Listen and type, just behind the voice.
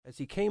As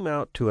he came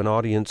out to an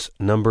audience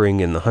numbering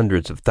in the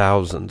hundreds of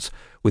thousands,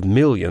 with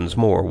millions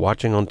more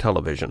watching on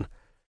television,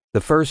 the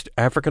first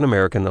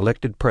African-American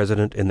elected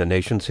president in the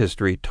nation's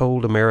history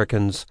told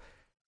Americans,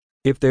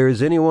 "If there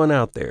is anyone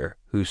out there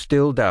who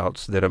still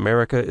doubts that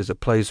America is a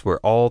place where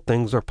all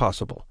things are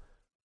possible,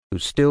 who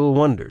still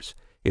wonders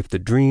if the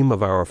dream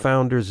of our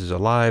founders is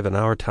alive in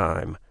our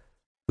time,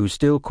 who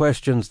still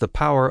questions the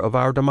power of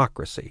our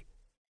democracy,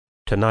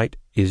 tonight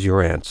is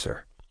your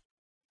answer."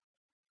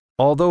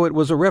 Although it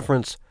was a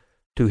reference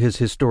to his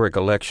historic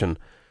election,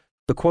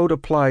 the quote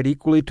applied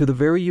equally to the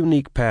very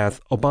unique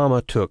path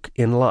Obama took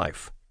in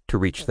life to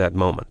reach that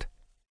moment.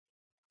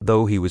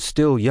 Though he was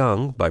still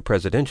young by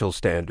presidential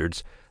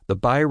standards, the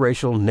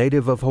biracial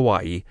native of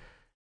Hawaii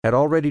had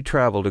already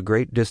traveled a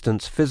great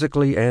distance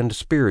physically and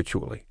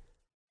spiritually,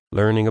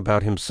 learning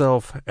about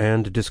himself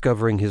and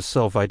discovering his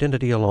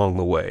self-identity along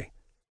the way.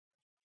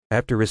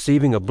 After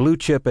receiving a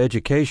blue-chip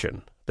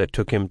education that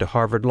took him to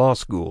Harvard Law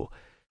School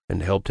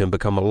and helped him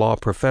become a law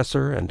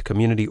professor and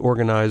community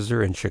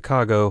organizer in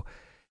Chicago,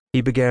 he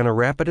began a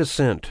rapid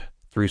ascent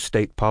through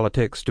state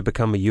politics to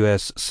become a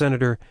U.S.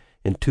 Senator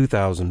in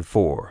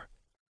 2004.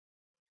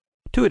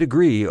 To a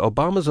degree,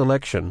 Obama's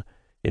election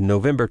in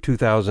November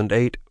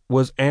 2008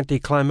 was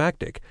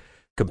anticlimactic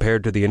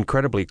compared to the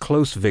incredibly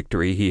close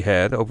victory he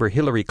had over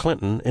Hillary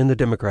Clinton in the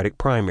Democratic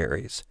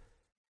primaries.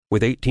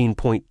 With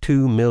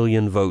 18.2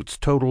 million votes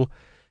total,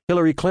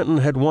 Hillary Clinton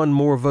had won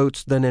more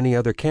votes than any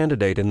other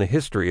candidate in the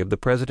history of the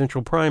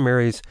presidential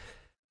primaries,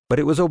 but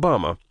it was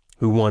Obama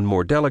who won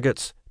more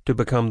delegates to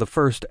become the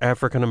first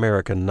African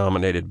American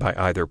nominated by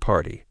either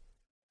party.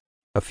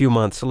 A few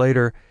months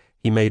later,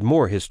 he made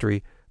more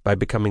history by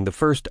becoming the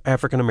first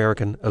African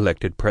American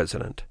elected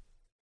president.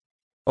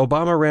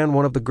 Obama ran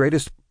one of the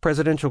greatest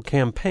presidential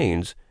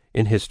campaigns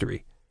in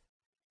history,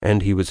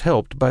 and he was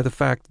helped by the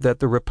fact that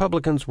the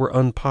Republicans were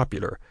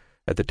unpopular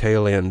at the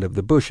tail end of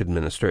the Bush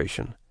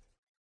administration.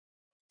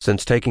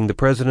 Since taking the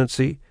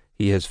presidency,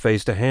 he has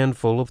faced a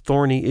handful of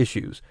thorny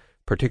issues,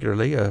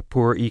 particularly a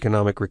poor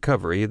economic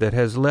recovery that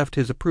has left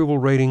his approval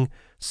rating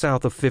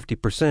south of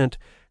 50%,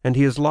 and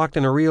he is locked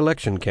in a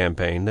re-election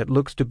campaign that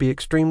looks to be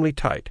extremely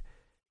tight,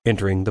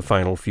 entering the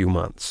final few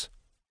months.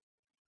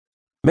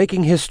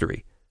 Making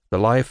History, The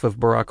Life of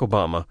Barack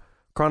Obama,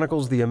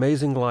 chronicles the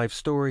amazing life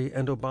story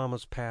and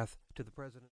Obama's path to the presidency.